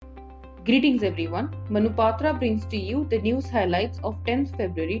Greetings everyone, Manupatra brings to you the news highlights of 10th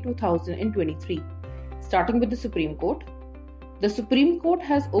February 2023. Starting with the Supreme Court. The Supreme Court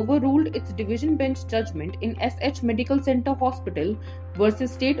has overruled its division bench judgment in SH Medical Center Hospital versus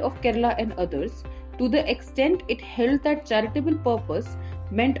State of Kerala and others to the extent it held that charitable purpose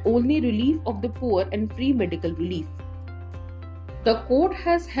meant only relief of the poor and free medical relief. The court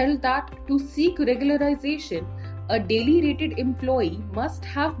has held that to seek regularization, a daily rated employee must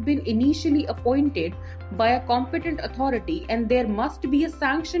have been initially appointed by a competent authority and there must be a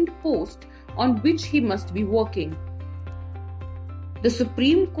sanctioned post on which he must be working. The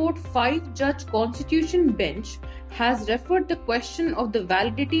Supreme Court 5-judge Constitution Bench has referred the question of the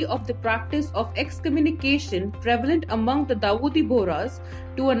validity of the practice of excommunication prevalent among the Dawoodi Bohras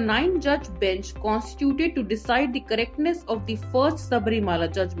to a 9-judge bench constituted to decide the correctness of the first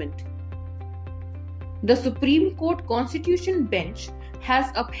Sabarimala judgment. The Supreme Court Constitution Bench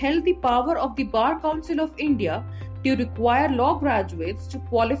has upheld the power of the Bar Council of India to require law graduates to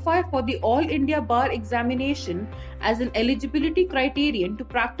qualify for the All India Bar Examination as an eligibility criterion to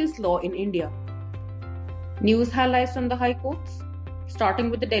practice law in India. News highlights from the High Courts.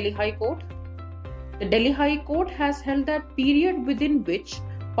 Starting with the Delhi High Court. The Delhi High Court has held that period within which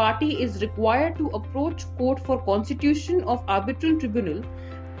party is required to approach court for constitution of arbitral tribunal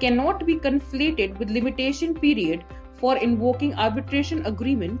cannot be conflated with limitation period for invoking arbitration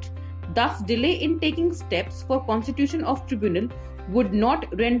agreement. Thus, delay in taking steps for constitution of tribunal would not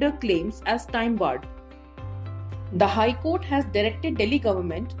render claims as time-barred. The High Court has directed Delhi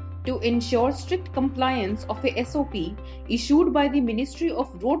government to ensure strict compliance of a SOP issued by the Ministry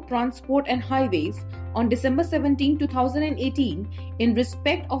of Road Transport and Highways on December 17, 2018 in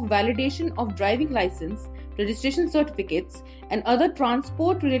respect of validation of driving license, registration certificates and other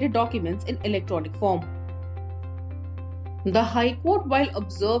transport-related documents in electronic form. The High Court, while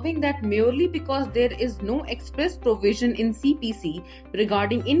observing that merely because there is no express provision in CPC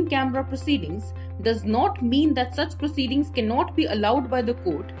regarding in-camera proceedings does not mean that such proceedings cannot be allowed by the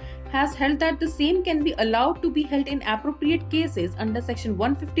court, has held that the same can be allowed to be held in appropriate cases under Section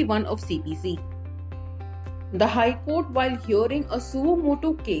 151 of CPC. The High Court, while hearing a suo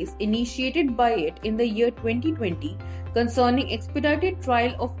motu case initiated by it in the year 2020 concerning expedited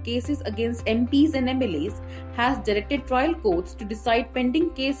trial of cases against MPs and MLAs, has directed trial courts to decide pending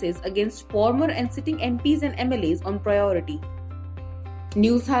cases against former and sitting MPs and MLAs on priority.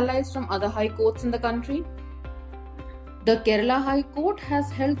 News highlights from other high courts in the country. The Kerala High Court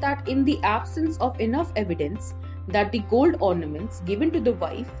has held that in the absence of enough evidence that the gold ornaments given to the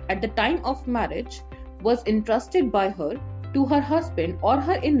wife at the time of marriage was entrusted by her to her husband or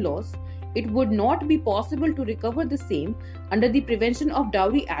her in-laws, it would not be possible to recover the same under the Prevention of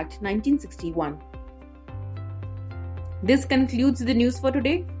Dowry Act 1961. This concludes the news for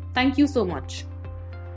today. Thank you so much.